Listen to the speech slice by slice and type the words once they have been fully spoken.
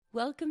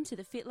Welcome to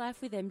the Fit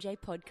Life with MJ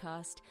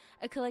podcast,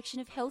 a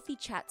collection of healthy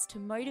chats to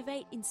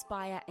motivate,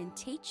 inspire, and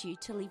teach you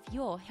to live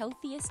your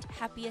healthiest,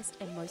 happiest,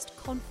 and most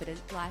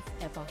confident life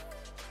ever.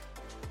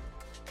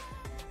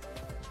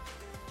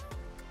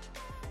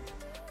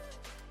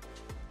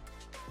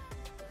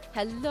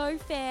 Hello,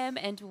 fam,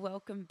 and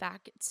welcome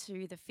back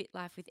to the Fit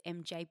Life with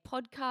MJ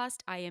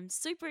podcast. I am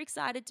super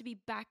excited to be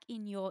back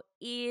in your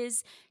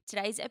ears.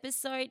 Today's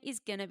episode is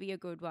going to be a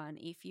good one.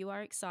 If you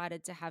are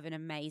excited to have an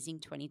amazing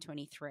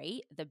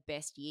 2023, the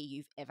best year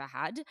you've ever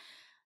had,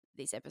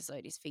 this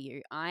episode is for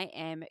you. I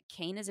am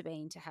keen as a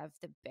bean to have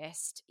the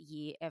best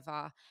year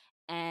ever,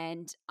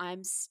 and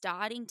I'm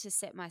starting to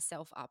set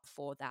myself up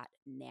for that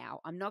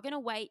now. I'm not going to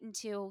wait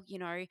until,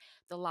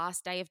 the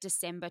last day of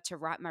December to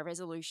write my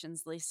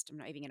resolutions list. I'm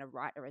not even going to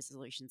write a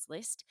resolutions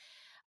list.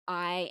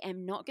 I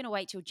am not going to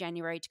wait till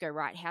January to go,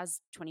 right,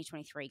 how's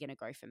 2023 going to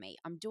go for me?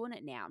 I'm doing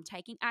it now. I'm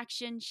taking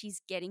action.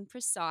 She's getting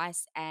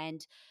precise,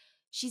 and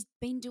she's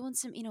been doing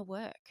some inner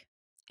work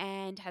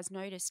and has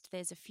noticed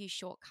there's a few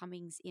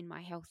shortcomings in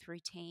my health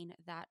routine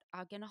that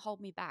are going to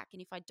hold me back.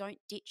 And if I don't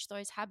ditch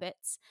those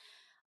habits,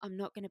 I'm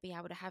not going to be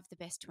able to have the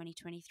best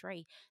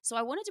 2023. So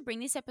I wanted to bring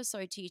this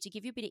episode to you to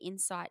give you a bit of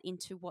insight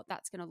into what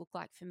that's going to look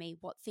like for me,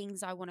 what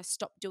things I want to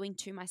stop doing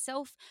to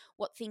myself,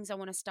 what things I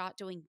want to start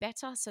doing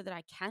better so that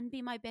I can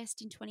be my best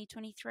in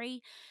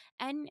 2023,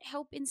 and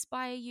help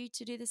inspire you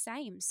to do the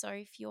same. So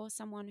if you're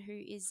someone who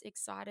is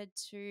excited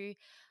to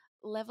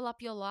level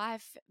up your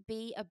life,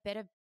 be a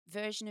better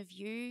version of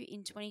you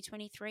in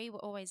 2023, we're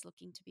always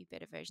looking to be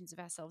better versions of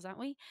ourselves, aren't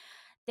we?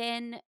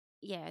 Then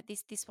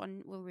this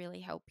one will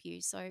really help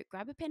you. So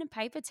grab a pen and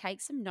paper,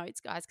 take some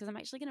notes, guys, because I'm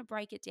actually going to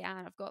break it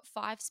down. I've got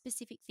 5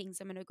 specific things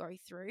I'm going to go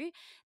through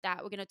that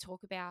we're going to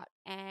talk about,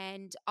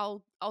 and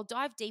I'll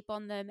dive deep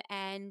on them,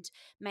 and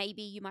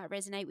maybe you might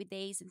resonate with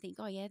these and think,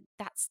 oh yeah,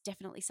 that's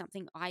definitely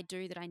something I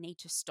do that I need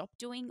to stop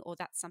doing, or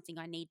that's something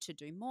I need to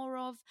do more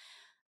of.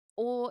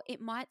 Or it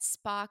might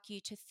spark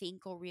you to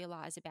think or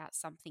realize about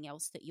something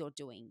else that you're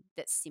doing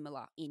that's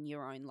similar in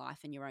your own life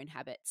and your own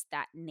habits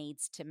that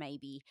needs to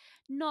maybe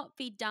not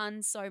be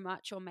done so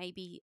much, or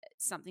maybe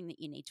something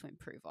that you need to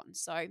improve on.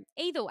 So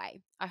either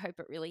way, I hope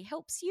it really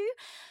helps you.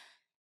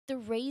 The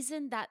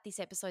reason that this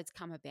episode's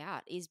come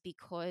about is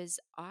because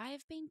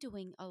I've been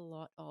doing a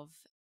lot of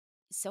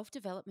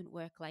self-development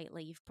work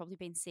lately. You've probably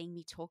been seeing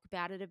me talk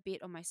about it a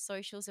bit on my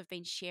socials. I've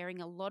been sharing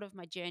a lot of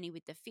my journey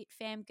with the Fit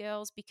Fam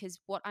girls, because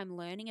what I'm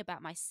learning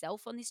about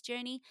myself on this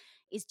journey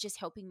is just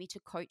helping me to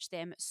coach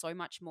them so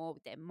much more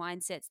with their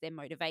mindsets, their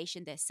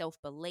motivation, their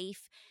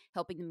self-belief,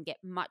 helping them get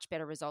much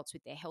better results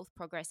with their health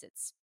progress.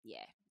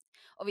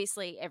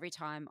 Obviously, every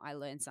time I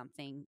learn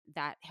something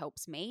that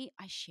helps me,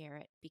 I share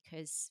it,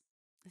 because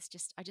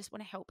I just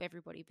want to help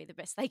everybody be the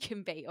best they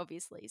can be,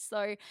 obviously.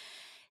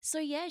 So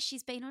yeah,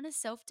 she's been on a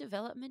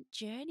self-development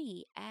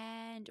journey,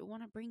 and I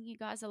want to bring you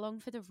guys along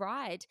for the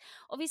ride.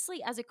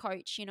 Obviously, as a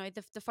coach,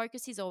 the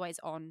focus is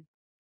always on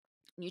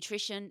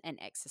nutrition and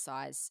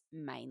exercise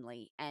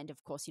mainly, and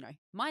of course,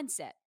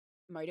 mindset,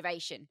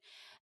 motivation.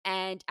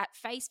 And at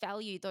face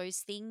value, those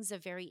things are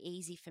very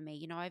easy for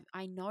me.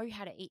 I know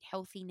how to eat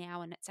healthy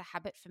now, and it's a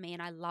habit for me,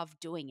 and I love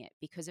doing it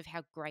because of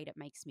how great it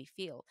makes me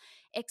feel.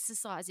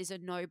 Exercise is a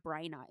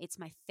no-brainer. It's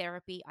my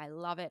therapy. I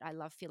love it. I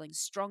love feeling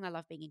strong. I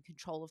love being in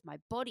control of my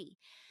body.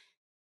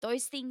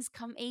 Those things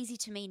come easy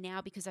to me now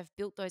because I've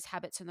built those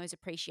habits and those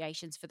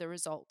appreciations for the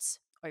results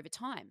over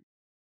time.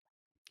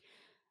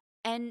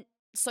 And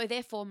so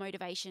therefore,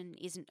 motivation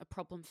isn't a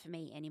problem for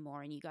me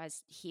anymore. And you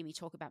guys hear me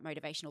talk about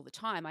motivation all the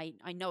time.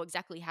 I know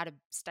exactly how to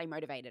stay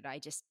motivated.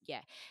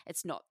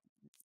 It's not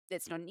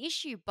an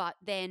issue. But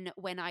then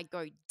when I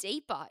go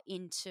deeper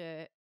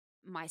into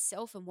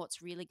myself and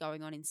what's really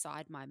going on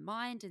inside my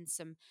mind, and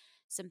some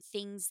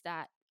things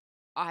that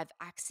I've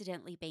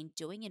accidentally been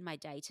doing in my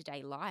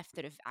day-to-day life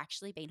that have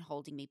actually been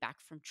holding me back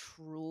from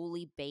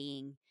truly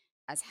being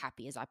as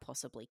happy as I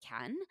possibly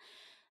can,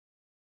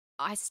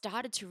 I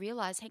started to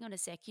realize, hang on a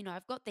sec,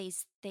 I've got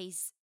these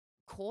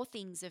core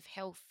things of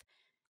health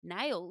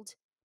nailed,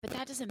 but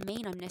that doesn't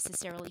mean I'm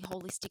necessarily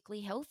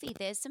holistically healthy.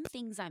 There's some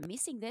things I'm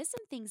missing. There's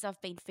some things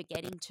I've been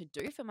forgetting to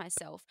do for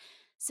myself,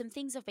 some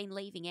things I've been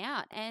leaving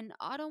out, and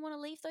I don't want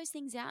to leave those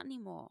things out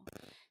anymore.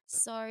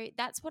 So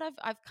that's what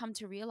I've come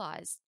to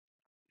realize,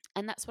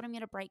 and that's what I'm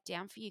going to break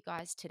down for you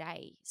guys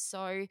today.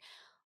 So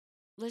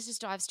let's just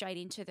dive straight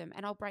into them,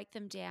 and I'll break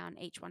them down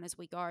each one as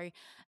we go.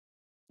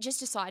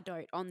 Just a side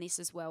note on this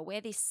as well, where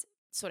this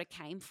sort of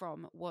came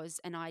from was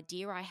an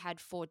idea I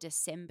had for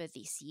December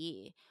this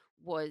year,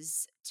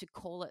 was to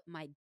call it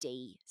my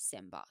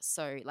De-Cember.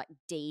 So like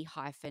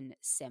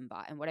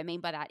D-Cember. And what I mean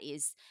by that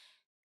is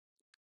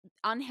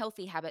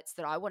unhealthy habits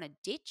that I want to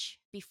ditch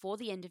before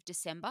the end of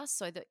December,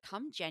 so that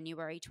come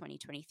January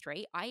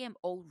 2023, I am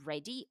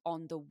already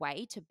on the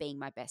way to being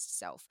my best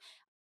self.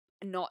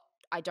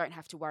 I don't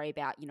have to worry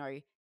about,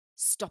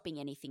 stopping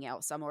anything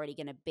else. I'm already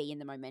going to be in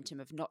the momentum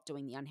of not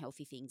doing the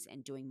unhealthy things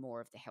and doing more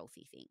of the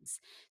healthy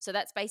things. So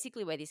that's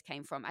basically where this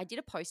came from. I did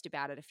a post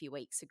about it a few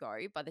weeks ago.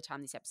 By the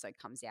time this episode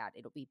comes out,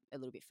 it'll be a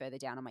little bit further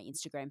down on my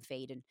Instagram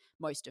feed and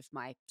most of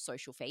my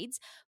social feeds.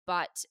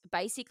 But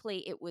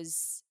basically, it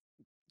was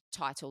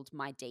titled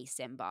My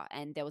December,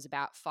 and there was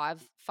about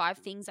five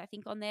things I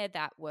think on there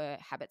that were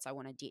habits I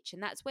want to ditch.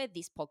 And that's where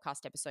this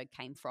podcast episode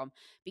came from,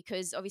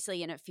 because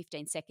obviously in a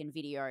 15-second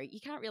video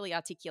you can't really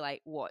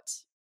articulate what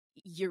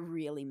you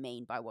really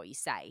mean by what you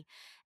say.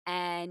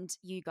 And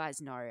you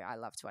guys know I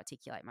love to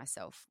articulate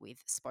myself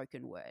with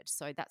spoken word.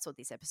 So that's what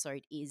this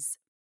episode is.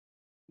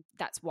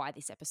 That's why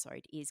this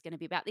episode is going to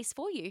be about this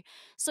for you.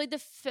 So the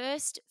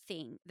first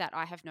thing that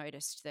I have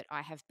noticed that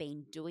I have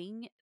been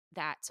doing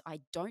that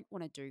I don't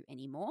want to do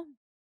anymore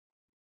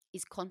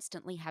is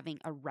constantly having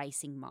a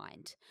racing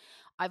mind.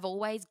 I've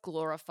always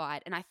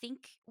glorified, and I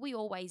think we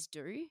always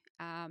do.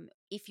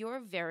 If you're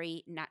a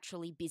very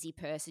naturally busy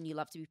person, you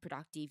love to be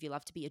productive, you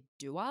love to be a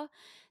doer,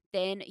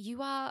 then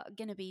you are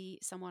going to be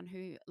someone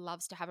who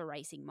loves to have a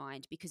racing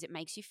mind because it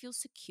makes you feel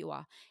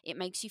secure. It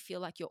makes you feel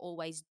like you're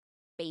always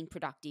being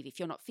productive. If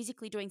you're not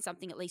physically doing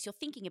something, at least you're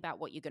thinking about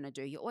what you're going to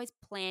do. You're always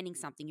planning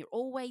something. You're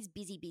always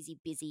busy, busy,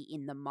 busy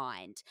in the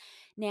mind.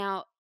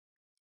 Now,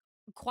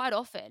 quite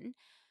often,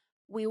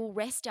 we will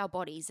rest our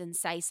bodies and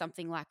say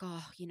something like,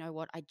 oh, you know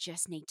what? I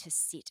just need to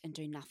sit and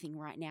do nothing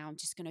right now. I'm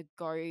just going to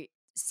go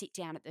sit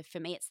down for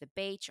me, it's the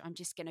beach. I'm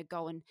just going to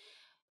go and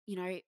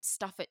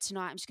stuff it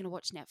tonight. I'm just going to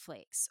watch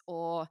Netflix.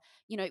 Or,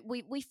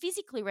 we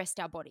physically rest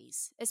our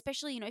bodies,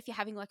 especially, if you're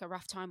having like a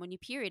rough time on your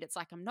period. It's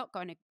like, I'm not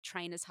going to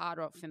train as hard.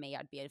 Or for me,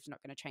 I'd be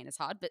not going to train as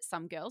hard. But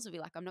some girls will be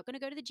like, I'm not going to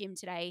go to the gym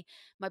today.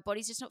 My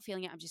body's just not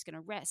feeling it. I'm just going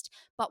to rest.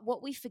 But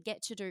what we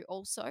forget to do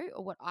also,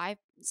 or what I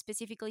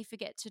specifically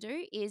forget to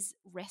do, is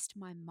rest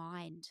my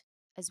mind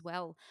as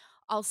well.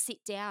 I'll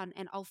sit down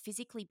and I'll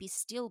physically be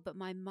still, but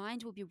my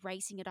mind will be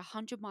racing at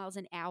 100 miles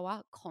an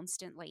hour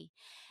constantly.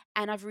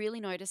 And I've really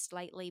noticed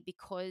lately,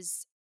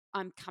 because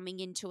I'm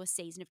coming into a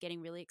season of getting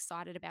really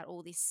excited about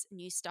all this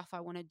new stuff I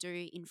want to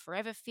do in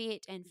Forever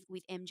Fit and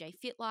with MJ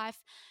Fit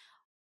Life.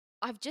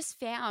 I've just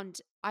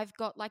found I've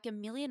got like a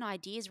million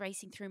ideas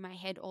racing through my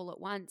head all at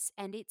once,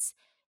 and it's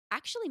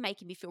actually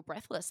making me feel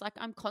breathless. Like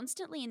I'm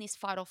constantly in this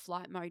fight or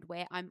flight mode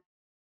where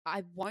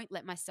I won't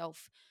let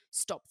myself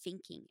stop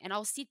thinking, and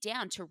I'll sit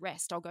down to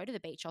rest. I'll go to the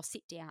beach, I'll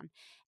sit down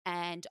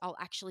and I'll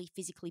actually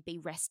physically be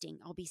resting.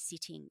 I'll be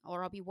sitting,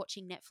 or I'll be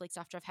watching Netflix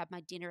after I've had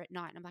my dinner at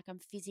night, and I'm like, I'm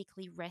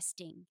physically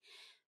resting.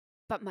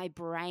 But my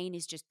brain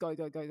is just go,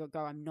 go, go, go,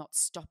 go. I'm not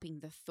stopping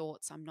the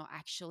thoughts. I'm not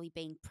actually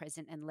being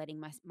present and letting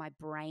my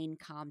brain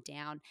calm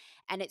down.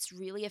 And it's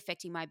really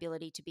affecting my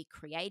ability to be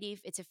creative.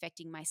 It's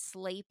affecting my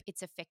sleep.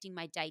 It's affecting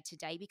my day to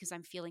day, because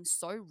I'm feeling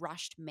so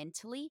rushed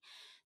mentally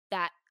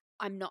that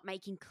I'm not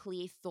making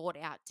clear thought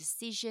out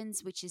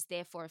decisions, which is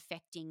therefore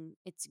affecting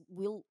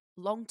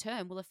long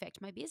term will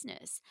affect my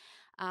business.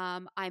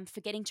 I'm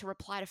forgetting to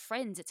reply to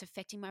friends. It's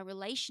affecting my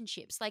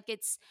relationships.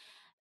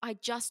 I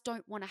just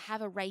don't want to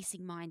have a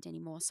racing mind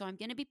anymore. So I'm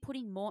going to be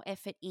putting more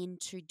effort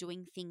into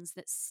doing things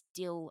that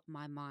still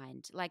my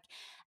mind. Like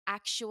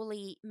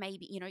actually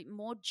maybe,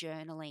 more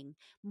journaling,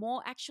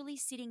 more actually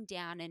sitting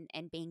down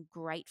and being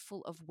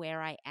grateful of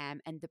where I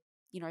am, and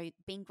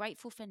being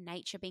grateful for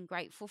nature, being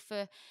grateful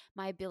for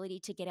my ability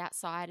to get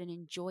outside and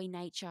enjoy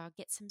nature,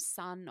 get some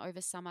sun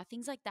over summer,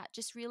 things like that.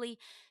 Just really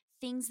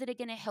things that are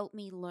going to help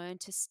me learn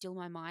to still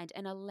my mind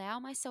and allow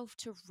myself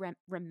to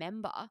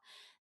remember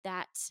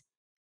that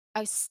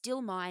a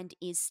still mind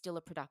is still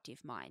a productive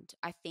mind.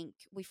 I think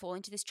we fall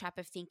into this trap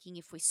of thinking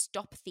if we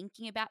stop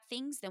thinking about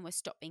things, then we're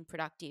stop being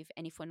productive.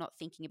 And if we're not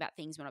thinking about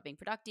things, we're not being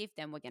productive,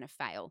 then we're going to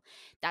fail.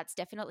 That's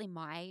definitely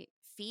my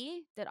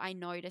fear that I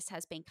notice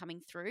has been coming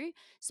through.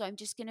 So I'm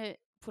just going to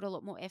put a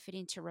lot more effort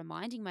into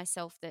reminding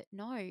myself that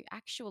no,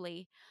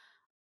 actually,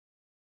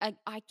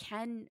 I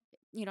can,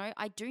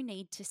 I do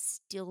need to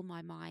still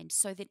my mind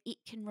so that it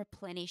can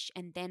replenish,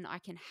 and then I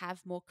can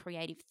have more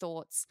creative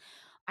thoughts.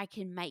 I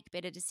can make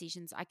better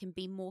decisions. I can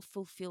be more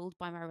fulfilled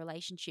by my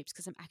relationships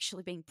because I'm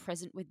actually being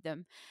present with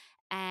them.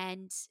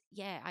 And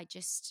yeah,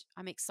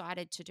 I'm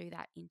excited to do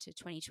that into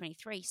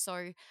 2023.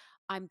 So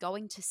I'm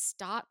going to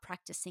start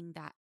practicing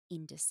that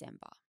in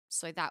December.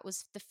 So that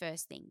was the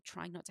first thing,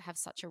 trying not to have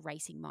such a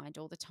racing mind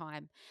all the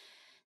time.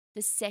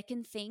 The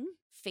second thing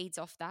feeds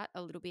off that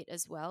a little bit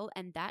as well,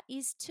 and that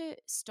is to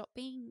stop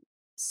being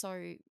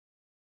so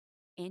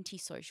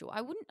antisocial.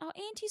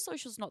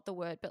 Antisocial is not the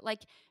word, but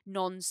like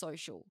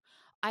non-social.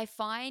 I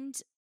find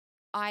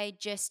I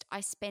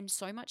spend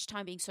so much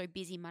time being so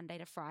busy Monday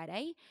to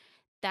Friday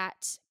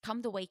that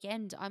come the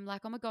weekend, I'm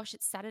like, oh my gosh,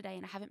 it's Saturday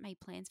and I haven't made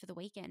plans for the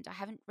weekend. I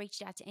haven't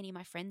reached out to any of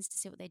my friends to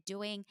see what they're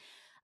doing.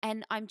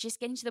 And I'm just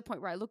getting to the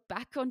point where I look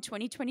back on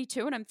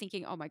 2022 and I'm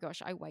thinking, oh my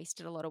gosh, I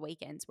wasted a lot of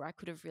weekends where I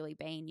could have really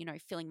been,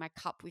 filling my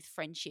cup with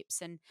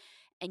friendships and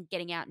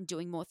getting out and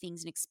doing more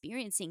things and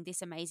experiencing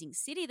this amazing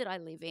city that I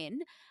live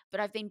in.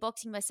 But I've been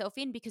boxing myself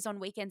in because on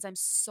weekends I'm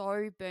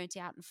so burnt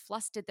out and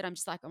flustered that I'm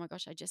just like, oh my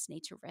gosh, I just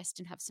need to rest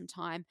and have some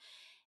time.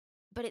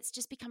 but it's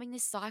just becoming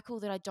this cycle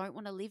that I don't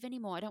want to live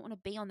anymore. I don't want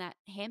to be on that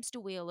hamster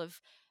wheel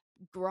of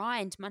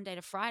grind Monday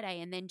to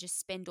Friday and then just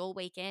spend all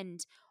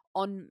weekend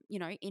on,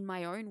 in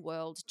my own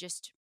world,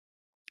 just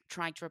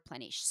trying to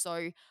replenish.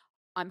 So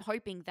I'm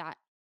hoping that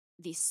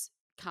this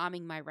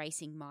calming my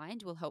racing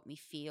mind will help me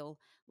feel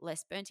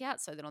less burnt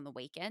out so that on the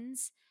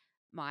weekends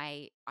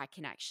I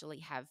can actually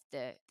have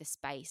the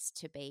space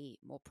to be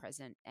more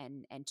present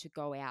and to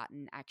go out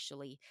and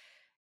actually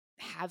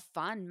have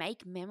fun,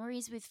 make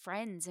memories with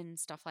friends and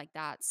stuff like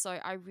that. So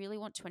I really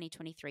want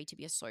 2023 to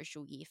be a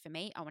social year for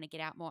me. I want to get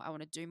out more. I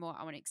want to do more.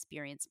 I want to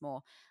experience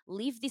more.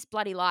 Live this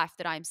bloody life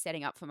that I'm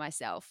setting up for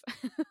myself,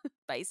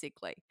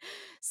 basically.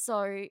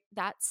 So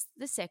that's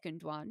the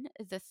second one.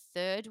 The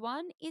third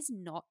one is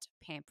not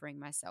pampering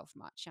myself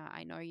much.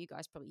 I know you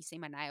guys probably see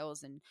my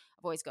nails, and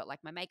I've always got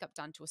like my makeup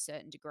done to a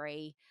certain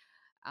degree,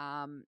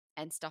 and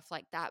stuff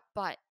like that.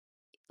 But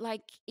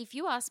like, if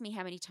you ask me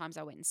how many times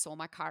I went and saw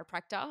my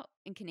chiropractor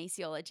and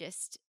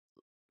kinesiologist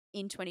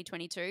in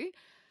 2022,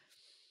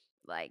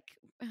 like,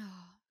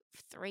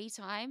 three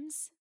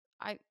times.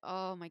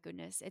 Oh my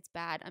goodness, it's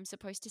bad. I'm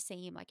supposed to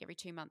see him like every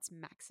 2 months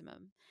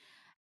maximum.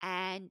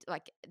 And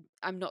like,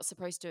 I'm not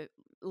supposed to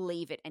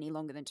leave it any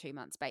longer than 2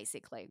 months,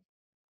 basically.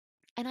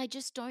 And I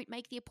just don't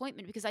make the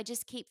appointment because I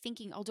just keep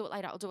thinking, I'll do it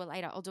later, I'll do it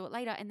later, I'll do it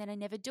later. And then I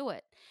never do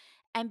it.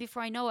 And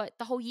before I know it,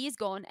 the whole year's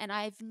gone and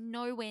I've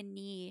nowhere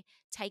near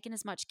taken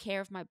as much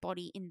care of my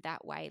body in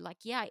that way. Like,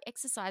 yeah, I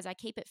exercise, I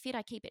keep it fit,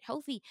 I keep it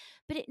healthy,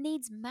 but it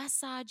needs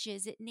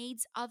massages, it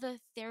needs other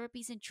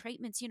therapies and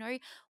treatments.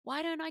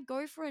 Why don't I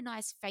go for a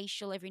nice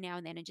facial every now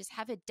and then and just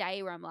have a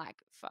day where I'm like,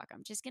 fuck,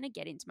 I'm just going to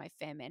get into my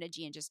femme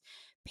energy and just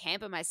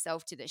pamper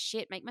myself to the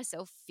shit, make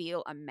myself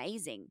feel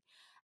amazing.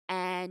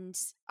 And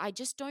I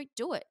just don't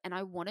do it. And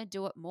I want to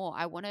do it more.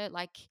 I want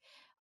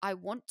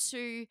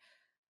to,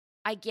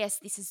 I guess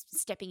this is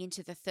stepping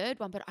into the third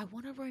one, but I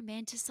want to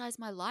romanticize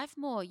my life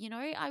more.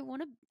 I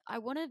want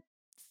to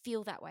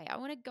feel that way. I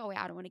want to go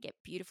out. I want to get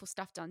beautiful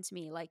stuff done to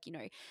me, like,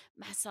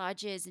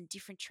 massages and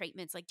different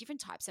treatments, like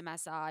different types of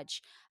massage,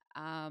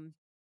 um,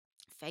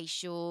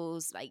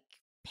 facials, like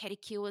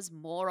pedicures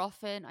more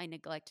often. I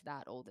neglect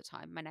that all the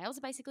time. My nails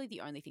are basically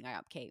the only thing I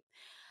upkeep.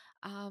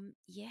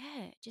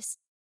 Yeah, just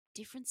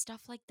different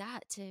stuff like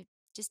that to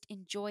just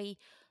enjoy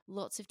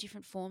lots of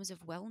different forms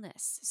of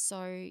wellness.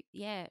 So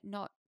yeah,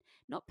 not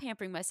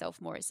pampering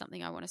myself more is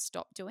something I want to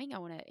stop doing. I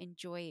want to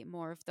enjoy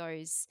more of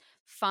those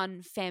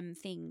fun femme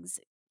things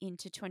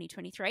into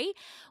 2023,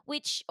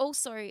 which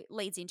also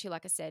leads into,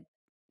 like I said,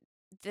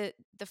 the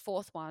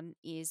fourth one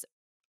is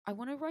I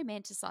want to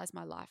romanticize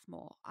my life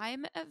more.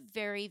 I'm a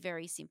very,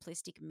 very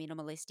simplistic,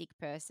 minimalistic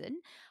person.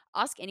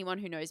 Ask anyone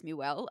who knows me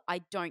well. I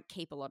don't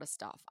keep a lot of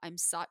stuff. I'm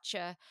such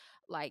a,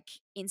 like,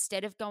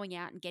 instead of going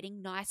out and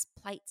getting nice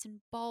plates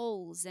and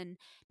bowls and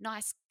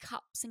nice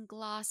cups and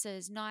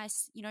glasses,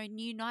 nice,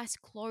 new nice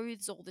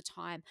clothes all the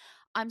time,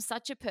 I'm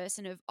such a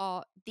person of,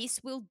 oh,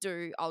 this will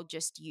do. I'll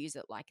just use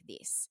it like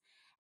this.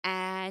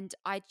 And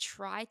I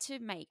try to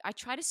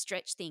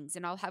stretch things,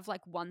 and I'll have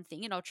like one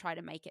thing and I'll try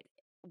to make it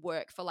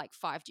work for like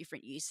five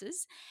different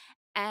uses.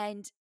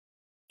 And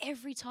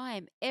every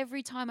time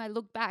I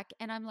look back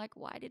and I'm like,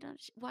 why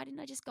didn't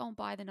I just go and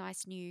buy the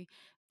nice new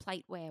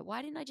plateware?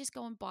 Why didn't I just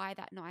go and buy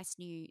that nice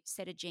new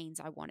set of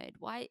jeans I wanted?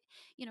 Why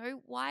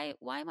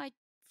am I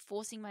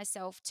forcing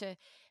myself to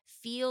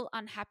feel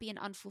unhappy and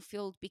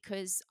unfulfilled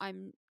because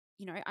I'm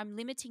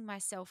limiting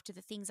myself to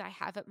the things I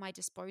have at my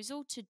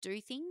disposal to do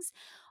things.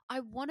 I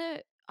don't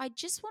know, I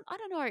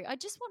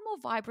just want more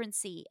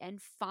vibrancy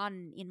and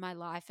fun in my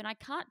life. And I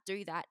can't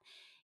do that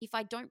if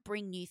I don't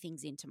bring new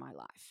things into my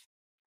life.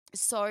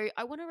 So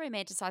I want to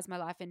romanticize my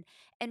life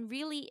and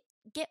really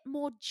get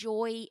more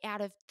joy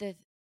out of the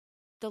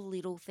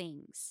little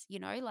things,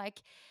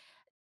 like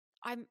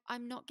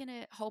I'm not going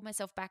to hold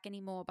myself back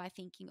anymore by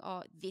thinking,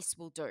 oh, this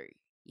will do.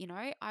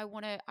 I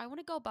want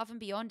to go above and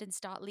beyond and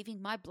start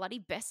living my bloody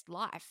best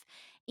life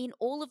in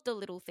all of the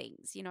little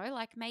things,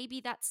 like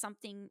maybe that's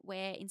something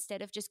where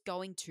instead of just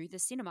going to the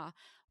cinema,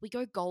 we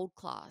go gold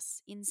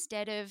class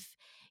instead of,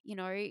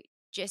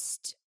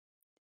 just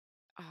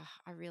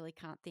I really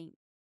can't think.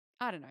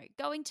 I don't know,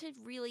 going to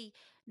really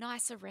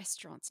nicer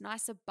restaurants,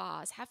 nicer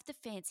bars, have the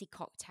fancy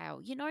cocktail,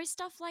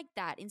 stuff like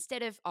that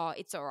instead of, oh,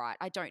 it's all right,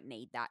 I don't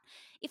need that.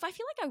 If I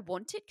feel like I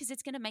want it because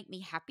it's going to make me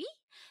happy,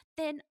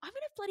 then I'm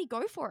going to bloody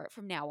go for it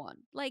from now on.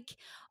 Like,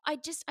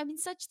 I'm in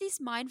such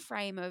this mind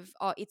frame of,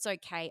 oh, it's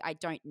okay, I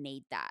don't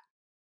need that.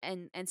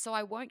 And so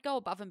I won't go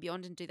above and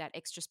beyond and do that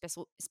extra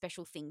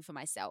special thing for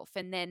myself.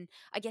 And then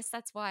I guess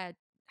that's why I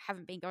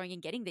haven't been going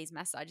and getting these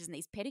massages and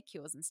these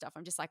pedicures and stuff.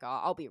 I'm just like,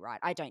 oh, I'll be right.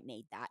 I don't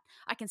need that.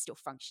 I can still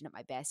function at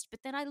my best.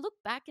 But then I look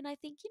back and I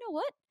think, you know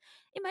what?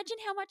 Imagine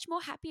how much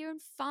more happier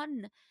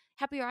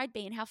I'd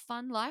be and how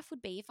fun life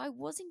would be if I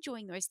was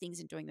enjoying those things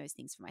and doing those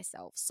things for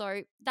myself.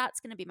 So that's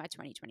going to be my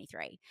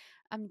 2023.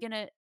 I'm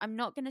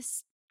not going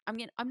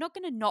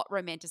to not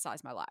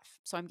romanticize my life.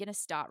 So I'm going to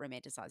start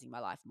romanticizing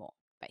my life more,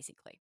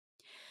 basically.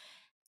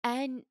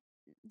 And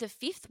the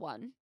fifth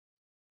one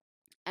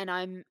And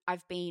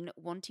I've been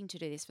wanting to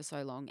do this for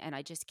so long, and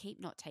I just keep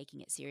not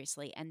taking it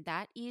seriously. And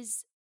that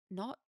is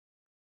not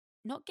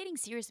not getting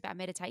serious about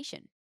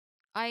meditation.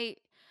 I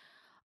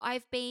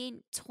I've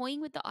been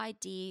toying with the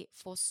idea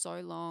for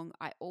so long.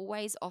 I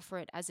always offer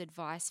it as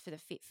advice for the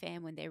fit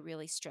fam when they're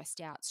really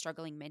stressed out,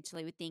 struggling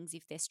mentally with things,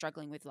 if they're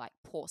struggling with like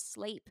poor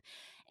sleep,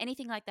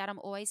 anything like that. I'm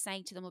always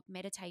saying to them, look,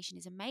 meditation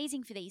is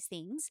amazing for these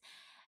things.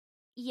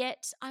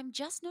 Yet I'm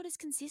just not as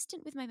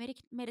consistent with my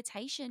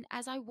meditation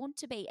as I want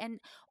to be. And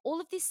all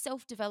of this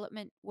self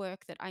development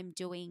work that I'm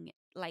doing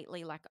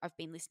lately, like I've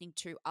been listening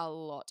to a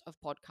lot of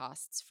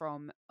podcasts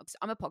from, 'cause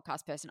I'm a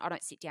podcast person. I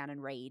don't sit down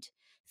and read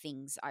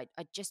things. I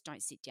just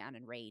don't sit down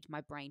and read.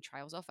 My brain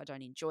trails off. I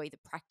don't enjoy the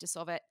practice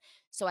of it.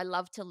 So I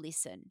love to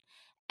listen.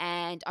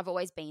 And I've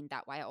always been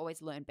that way. I always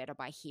learn better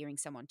by hearing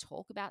someone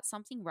talk about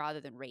something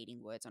rather than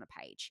reading words on a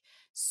page.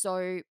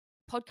 So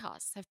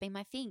podcasts have been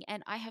my thing,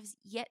 and I have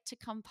yet to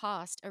come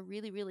past a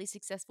really really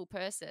successful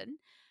person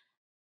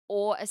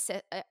or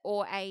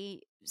or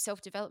a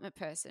self-development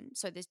person.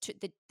 So there's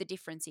the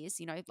difference is,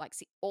 like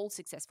all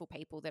successful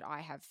people that I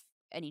have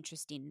an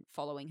interest in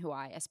following, who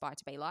I aspire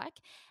to be like,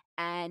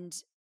 and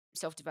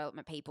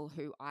self-development people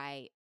who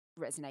I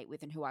resonate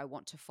with and who I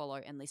want to follow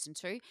and listen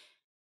to,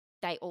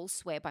 they all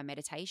swear by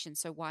meditation.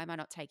 So why am I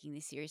not taking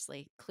this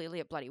seriously? Clearly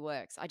it bloody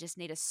works. I just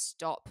need to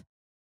stop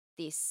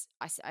this.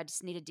 I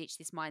just need to ditch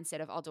this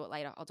mindset of I'll do it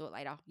later. I'll do it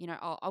later.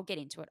 I'll get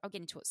into it. I'll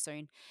get into it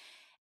soon.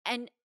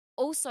 And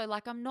also,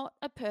 like, I'm not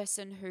a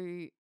person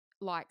who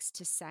likes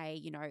to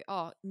say,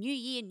 oh, new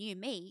year, new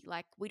me.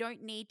 Like, we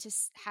don't need to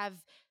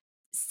have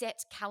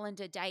set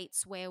calendar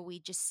dates where we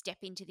just step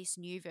into this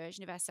new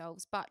version of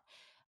ourselves. But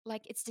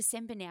like, it's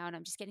December now, and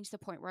I'm just getting to the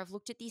point where I've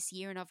looked at this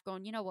year and I've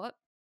gone, you know what?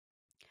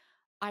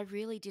 I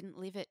really didn't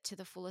live it to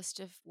the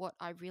fullest of what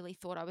I really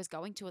thought I was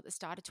going to at the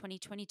start of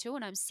 2022.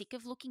 And I'm sick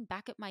of looking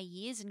back at my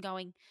years and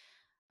going,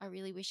 I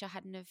really wish I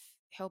hadn't have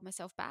held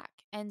myself back.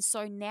 And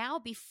so now,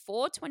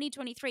 before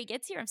 2023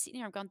 gets here, I'm sitting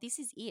here, I'm going, this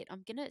is it.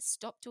 I'm going to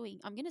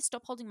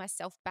stop holding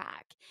myself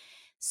back.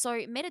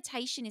 So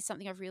meditation is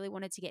something I've really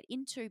wanted to get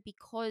into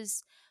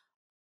because,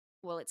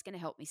 well, it's going to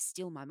help me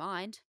still my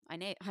mind. I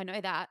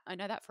know that. I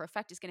know that for a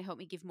fact. It's going to help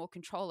me give more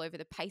control over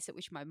the pace at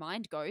which my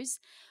mind goes.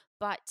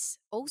 But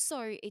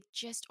also, it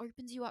just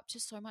opens you up to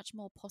so much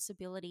more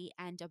possibility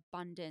and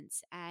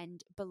abundance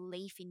and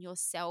belief in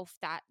yourself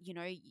that,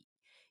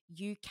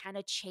 you can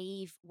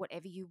achieve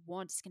whatever you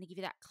want. It's going to give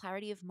you that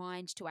clarity of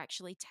mind to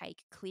actually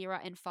take clearer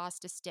and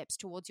faster steps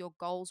towards your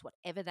goals,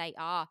 whatever they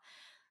are.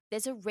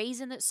 There's a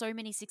reason that so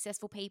many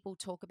successful people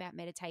talk about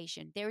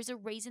meditation. There is a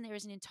reason there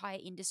is an entire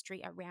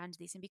industry around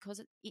this, and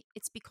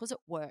it's because it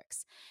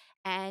works.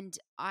 And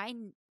I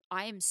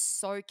am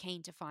so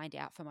keen to find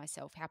out for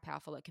myself how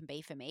powerful it can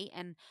be for me.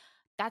 And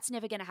that's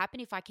never going to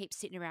happen if I keep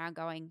sitting around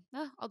going,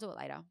 oh, I'll do it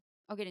later.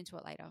 I'll get into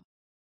it later.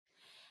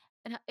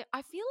 And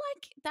I feel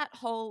like that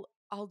whole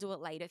I'll do it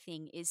later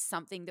thing is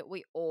something that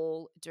we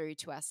all do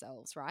to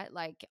ourselves, right?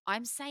 Like,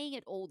 I'm saying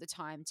it all the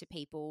time to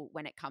people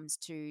when it comes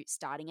to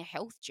starting a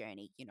health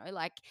journey,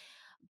 like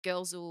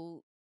girls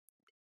will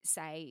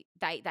say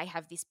they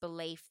have this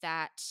belief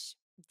that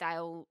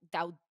they'll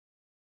they'll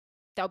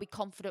they'll be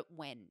confident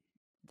when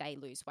they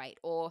lose weight,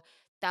 or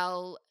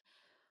they'll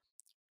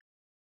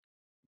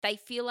they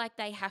feel like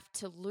they have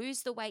to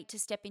lose the weight to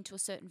step into a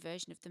certain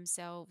version of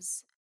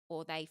themselves,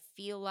 or they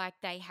feel like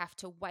they have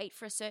to wait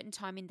for a certain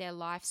time in their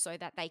life so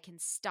that they can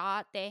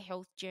start their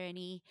health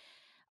journey.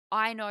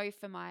 I know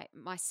for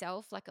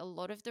myself, like, a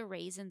lot of the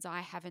reasons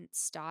I haven't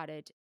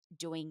started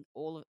doing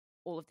all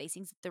of these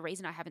things, the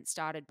reason I haven't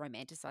started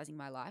romanticizing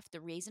my life,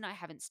 the reason I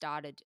haven't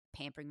started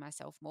pampering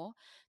myself more,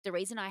 the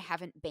reason I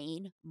haven't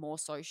been more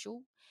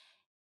social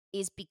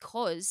is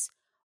because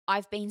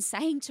I've been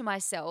saying to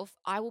myself,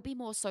 I will be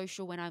more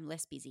social when I'm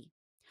less busy.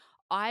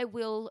 I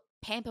will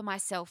pamper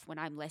myself when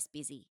I'm less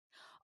busy.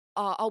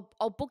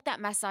 I'll book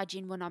that massage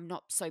in when I'm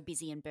not so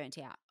busy and burnt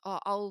out.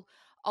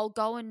 I'll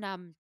go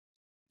and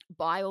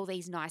buy all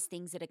these nice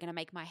things that are going to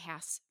make my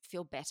house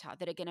feel better,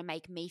 that are going to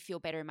make me feel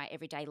better in my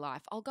everyday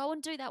life. I'll go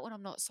and do that when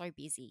I'm not so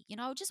busy.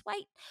 I'll just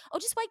wait. I'll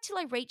just wait till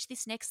I reach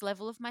this next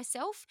level of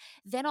myself.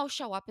 Then I'll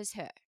show up as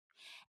her.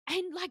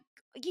 And like,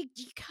 you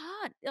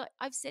can't, like,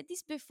 I've said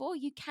this before,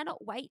 you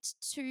cannot wait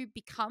to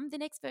become the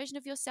next version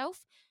of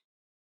yourself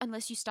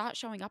unless you start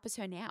showing up as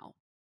her now.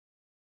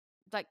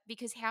 Like,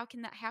 because how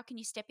can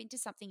you step into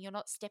something you're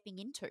not stepping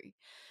into?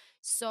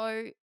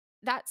 So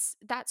that's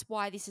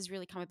why this has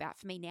really come about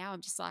for me now.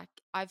 I'm just like,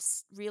 I've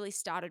really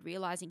started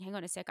realizing, hang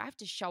on a sec, I have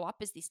to show up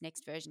as this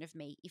next version of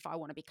me if I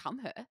want to become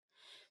her.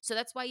 So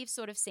that's why you've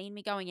sort of seen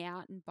me going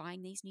out and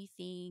buying these new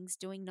things,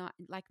 doing not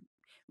like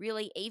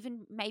really,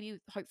 even maybe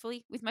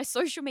hopefully with my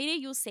social media,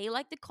 you'll see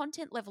like the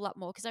content level up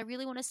more, because I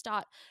really want to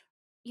start,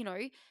 you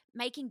know,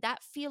 making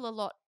that feel a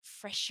lot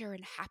fresher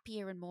and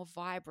happier and more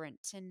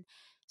vibrant. And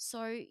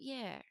so,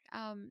 yeah,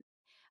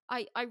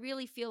 I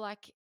really feel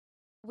like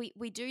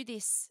we do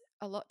this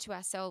a lot to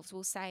ourselves.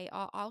 We'll say,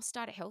 oh, I'll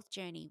start a health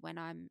journey when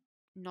I'm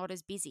not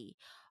as busy.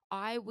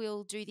 I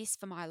will do this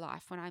for my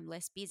life when I'm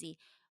less busy.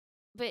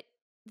 But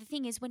the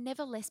thing is, we're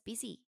never less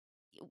busy.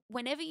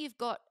 whenever you've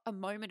got a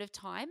moment of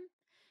time,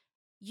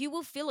 you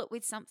will fill it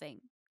with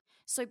something.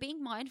 So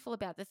being mindful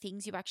about the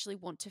things you actually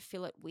want to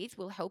fill it with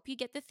will help you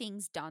get the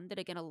things done that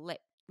are going to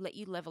let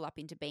you level up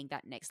into being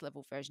that next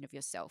level version of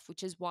yourself,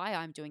 which is why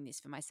I'm doing this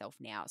for myself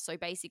now. So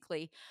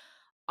basically,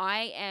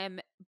 I am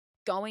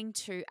going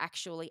to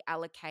actually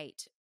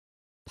allocate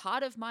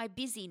part of my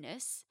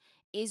busyness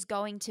is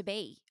going to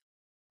be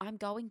I'm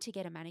going to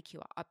get a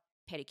manicure, a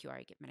pedicure.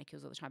 I get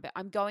manicures all the time, but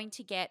I'm going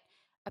to get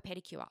a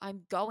pedicure.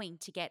 I'm going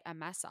to get a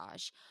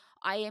massage.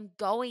 I am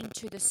going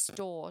to the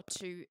store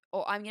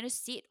or I'm going to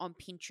sit on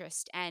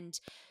Pinterest and,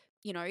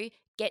 you know,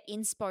 get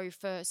inspo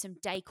for some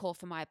decor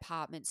for my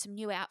apartment, some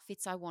new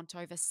outfits I want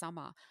over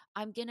summer.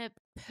 I'm going to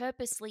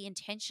purposely,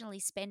 intentionally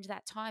spend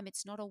that time.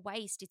 It's not a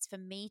waste. It's for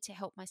me to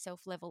help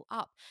myself level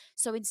up.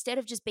 So instead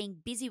of just being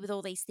busy with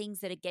all these things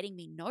that are getting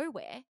me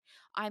nowhere,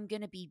 I'm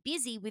going to be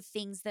busy with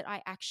things that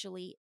I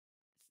actually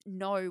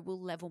know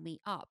will level me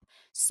up.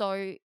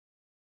 So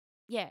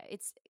yeah,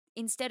 it's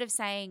instead of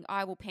saying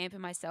I will pamper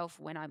myself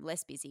when I'm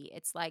less busy,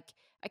 it's like,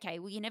 okay,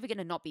 well, you're never going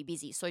to not be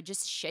busy. So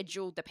just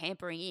schedule the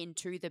pampering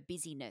into the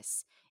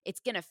busyness. It's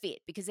going to fit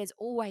because there's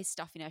always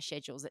stuff in our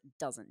schedules that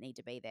doesn't need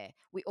to be there.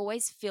 We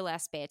always fill our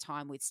spare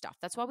time with stuff.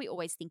 That's why we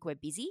always think we're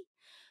busy.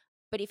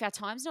 But if our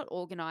time's not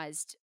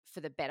organized for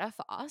the better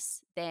for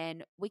us,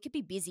 then we could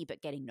be busy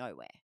but getting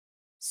nowhere.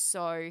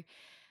 So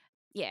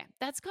yeah,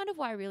 that's kind of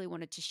why I really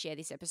wanted to share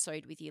this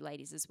episode with you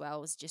ladies as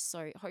well, is just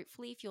so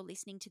hopefully if you're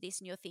listening to this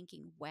and you're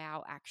thinking,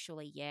 wow,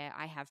 actually, yeah,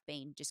 I have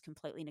been just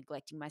completely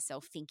neglecting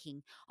myself,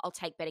 thinking I'll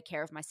take better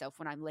care of myself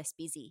when I'm less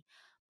busy.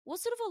 What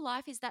sort of a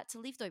life is that to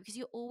live though? Because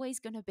you're always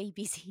going to be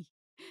busy.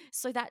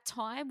 So that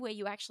time where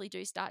you actually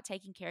do start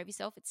taking care of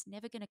yourself, it's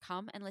never going to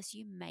come unless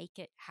you make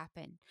it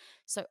happen.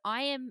 So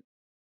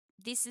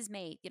this is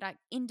me.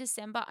 In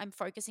December, I'm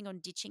focusing on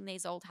ditching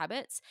these old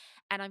habits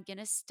and I'm going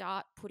to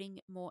start putting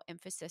more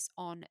emphasis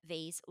on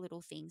these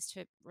little things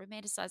to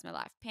romanticize my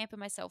life, pamper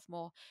myself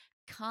more,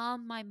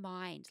 calm my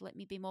mind, let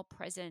me be more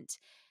present,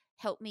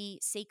 help me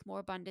seek more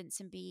abundance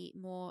and be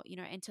more,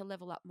 and to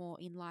level up more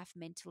in life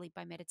mentally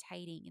by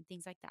meditating and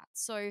things like that.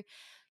 So,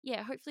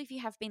 yeah, hopefully, if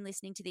you have been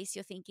listening to this,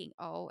 you're thinking,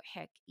 oh,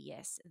 heck,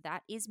 yes,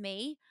 that is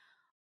me.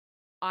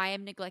 I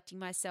am neglecting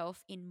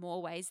myself in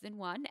more ways than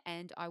one,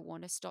 and I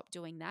want to stop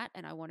doing that.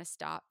 And I want to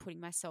start putting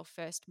myself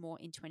first more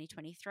in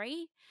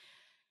 2023.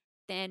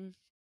 Then,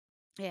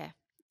 yeah,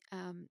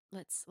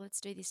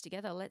 let's do this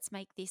together. Let's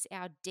make this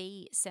our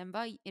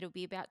December. It'll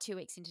be about 2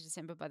 weeks into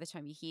December by the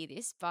time you hear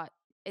this, but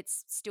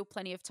it's still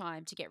plenty of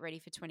time to get ready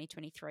for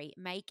 2023.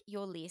 Make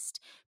your list.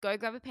 Go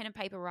grab a pen and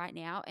paper right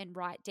now and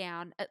write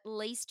down at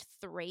least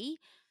 3,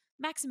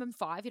 maximum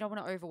 5. You don't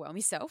want to overwhelm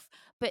yourself,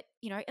 but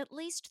at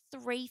least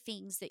 3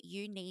 things that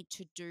you need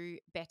to do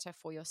better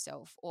for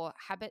yourself or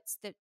habits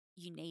that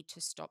you need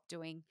to stop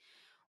doing,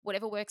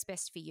 whatever works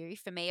best for you.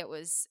 For me, it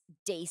was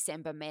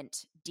December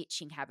meant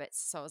ditching habits.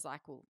 So I was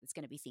like, well, it's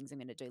going to be things I'm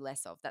going to do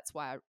less of. That's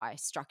why I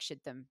structured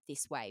them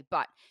this way.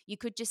 But you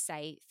could just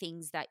say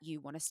things that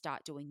you want to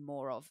start doing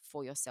more of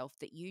for yourself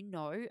that you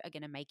know are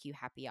going to make you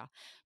happier.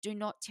 Do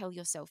not tell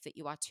yourself that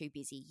you are too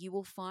busy. You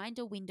will find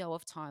a window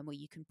of time where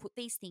you can put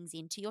these things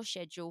into your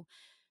schedule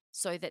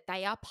so that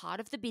they are part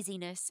of the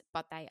busyness,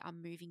 but they are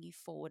moving you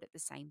forward at the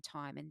same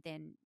time. And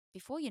then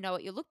before you know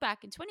it, you'll look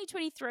back and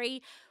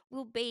 2023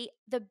 will be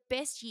the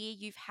best year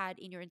you've had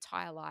in your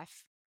entire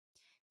life.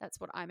 That's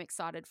what I'm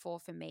excited for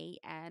me.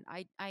 And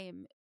I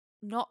am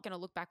not going to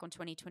look back on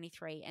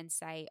 2023 and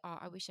say, oh,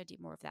 I wish I did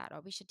more of that. I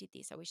wish I did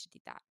this. I wish I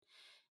did that.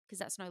 Because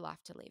that's no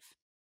life to live.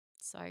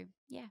 So,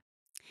 yeah.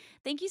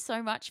 Thank you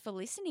so much for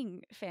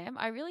listening, fam.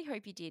 I really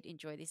hope you did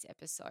enjoy this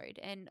episode.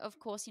 And of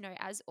course,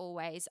 as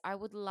always, I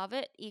would love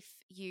it if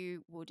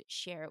you would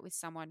share it with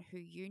someone who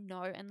you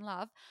know and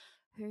love,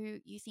 who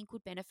you think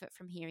would benefit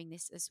from hearing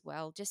this as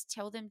well. Just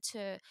tell them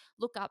to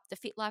look up the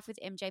Fit Life with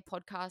MJ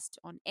podcast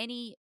on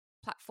any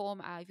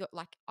platform. You've got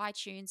like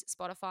iTunes,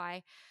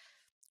 Spotify,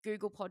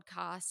 Google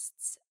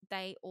Podcasts,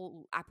 they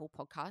all Apple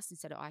Podcasts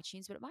instead of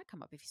iTunes, but it might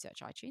come up if you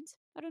search iTunes.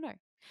 I don't know.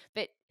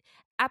 But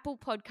Apple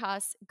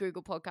Podcasts,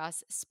 Google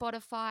Podcasts,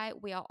 Spotify,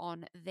 we are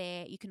on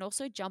there. You can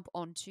also jump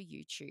onto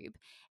YouTube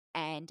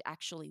and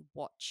actually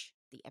watch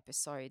the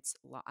episodes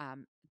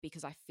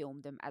because I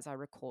filmed them as I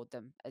record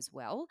them as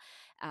well.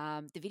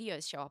 The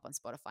videos show up on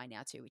Spotify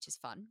now too, which is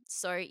fun.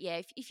 So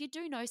yeah, if you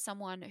do know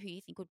someone who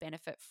you think would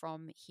benefit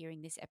from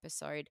hearing this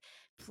episode,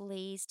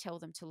 please tell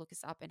them to look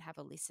us up and have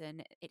a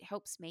listen. It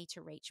helps me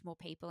to reach more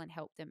people and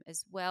help them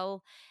as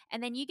well.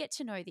 And then you get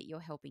to know that you're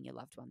helping your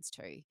loved ones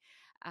too.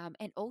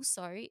 And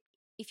also,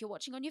 if you're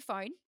watching on your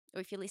phone or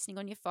if you're listening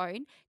on your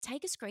phone,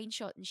 take a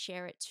screenshot and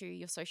share it to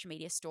your social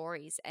media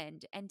stories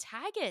and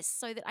tag us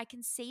so that I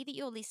can see that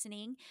you're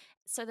listening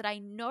so that I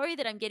know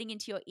that I'm getting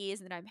into your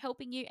ears and that I'm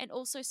helping you, and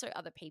also so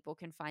other people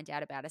can find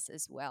out about us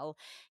as well.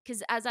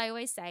 Because as I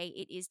always say,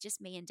 it is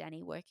just me and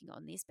Danny working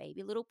on this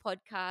baby little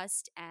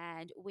podcast,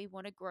 and we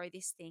want to grow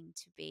this thing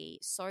to be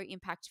so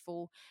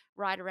impactful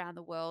right around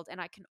the world. And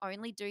I can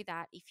only do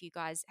that if you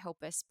guys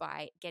help us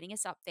by getting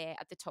us up there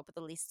at the top of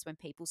the lists when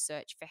people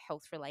search for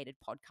health related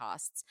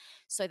podcasts.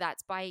 So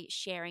that's by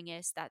sharing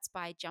us, that's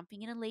by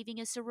jumping in and leaving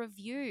us a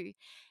review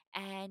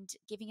and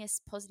giving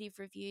us positive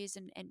reviews,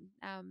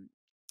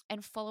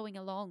 and following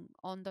along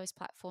on those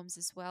platforms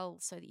as well,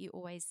 so that you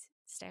always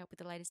stay up with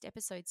the latest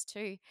episodes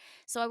too.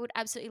 So I would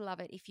absolutely love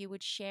it if you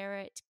would share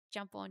it,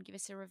 jump on, give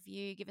us a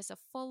review, give us a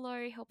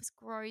follow, help us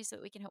grow so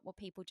that we can help more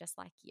people just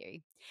like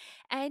you.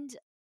 And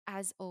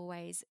as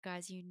always,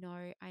 guys, you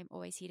know I'm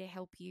always here to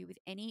help you with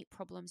any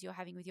problems you're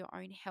having with your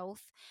own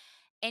health.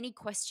 Any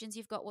questions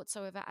you've got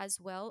whatsoever as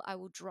well, I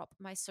will drop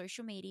my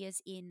social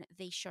medias in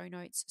the show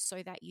notes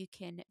so that you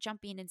can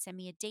jump in and send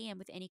me a DM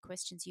with any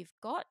questions you've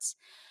got.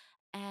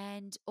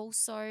 And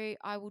also,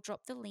 I will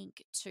drop the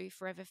link to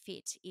Forever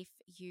Fit if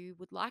you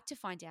would like to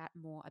find out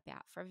more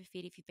about Forever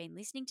Fit. If you've been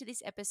listening to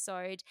this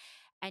episode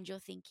and you're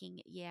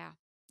thinking, yeah,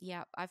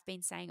 I've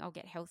been saying I'll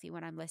get healthy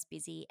when I'm less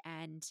busy,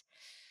 and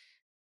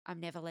I'm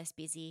never less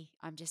busy.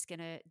 I'm just going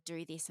to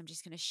do this. I'm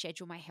just going to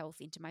schedule my health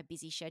into my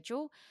busy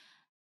schedule.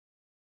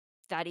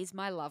 That is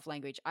my love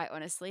language. I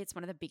honestly, it's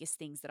one of the biggest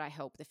things that I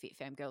help the Fit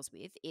Fam girls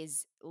with,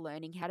 is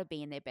learning how to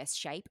be in their best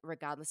shape,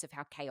 regardless of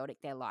how chaotic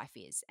their life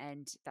is.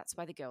 And that's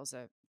why the girls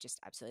are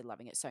just absolutely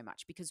loving it so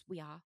much, because we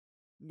are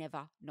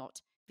never not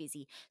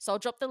busy. So I'll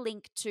drop the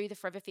link to the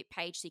Forever Fit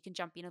page so you can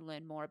jump in and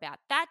learn more about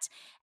that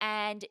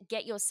and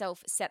get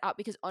yourself set up,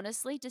 because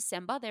honestly,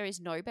 December, there is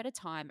no better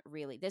time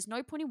really. There's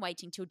no point in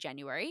waiting till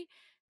January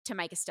to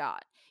make a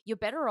start. You're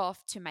better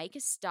off to make a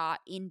start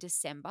in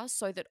December,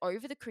 so that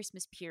over the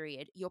Christmas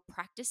period, you're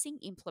practicing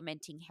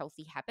implementing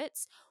healthy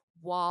habits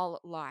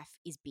while life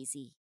is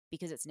busy,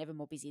 because it's never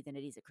more busy than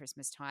it is at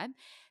Christmas time.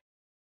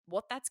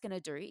 What that's going to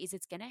do is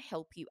it's going to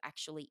help you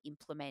actually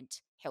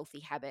implement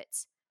healthy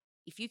habits.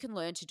 If you can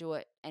learn to do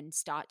it and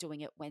start doing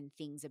it when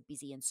things are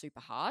busy and super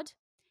hard,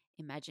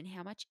 imagine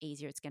how much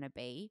easier it's going to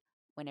be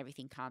when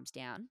everything calms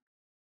down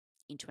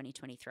in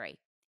 2023.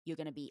 You're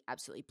going to be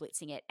absolutely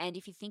blitzing it. And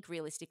if you think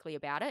realistically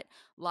about it,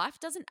 life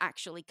doesn't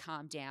actually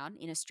calm down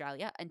in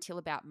Australia until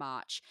about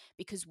March,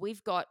 because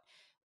we've got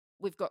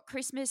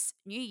Christmas,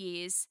 New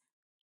Year's,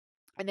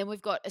 and then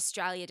we've got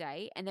Australia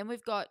Day, and then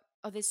we've got,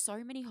 there's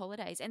so many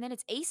holidays, and then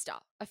it's Easter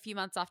a few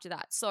months after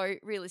that. So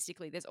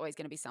realistically, there's always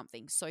going to be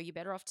something. So you're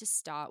better off to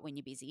start when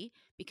you're busy,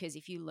 because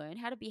if you learn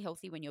how to be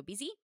healthy when you're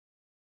busy,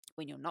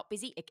 when you're not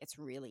busy, it gets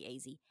really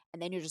easy.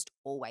 And then you're just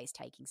always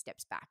taking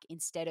steps back,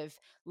 instead of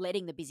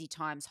letting the busy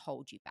times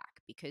hold you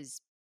back,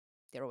 because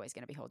they're always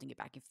going to be holding you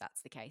back if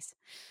that's the case.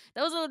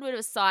 That was a little bit of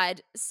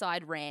a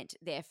side rant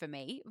there for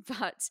me,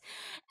 but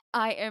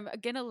I am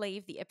going to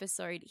leave the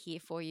episode here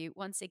for you.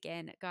 Once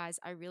again, guys,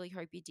 I really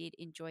hope you did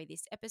enjoy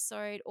this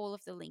episode. All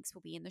of the links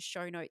will be in the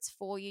show notes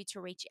for you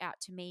to reach out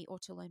to me or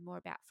to learn more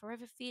about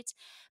Forever Fit.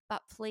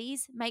 But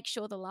please make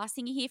sure the last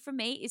thing you hear from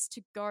me is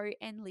to go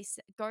and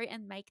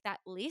make that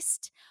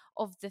list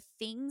of the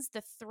things,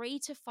 the 3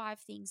 to 5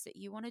 things that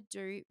you want to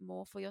do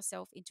more for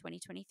yourself in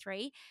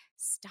 2023.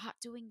 Start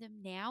doing them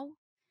now,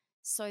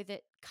 so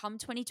that come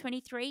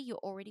 2023, you're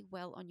already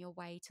well on your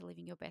way to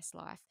living your best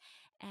life.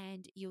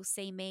 And you'll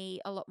see me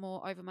a lot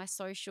more over my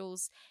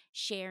socials,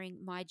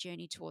 sharing my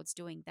journey towards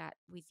doing that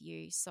with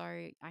you, so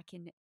I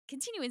can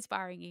continue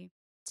inspiring you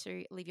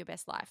to live your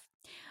best life.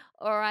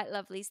 All right,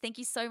 lovelies. Thank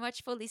you so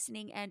much for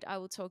listening, and I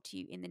will talk to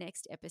you in the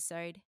next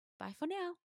episode. Bye for now.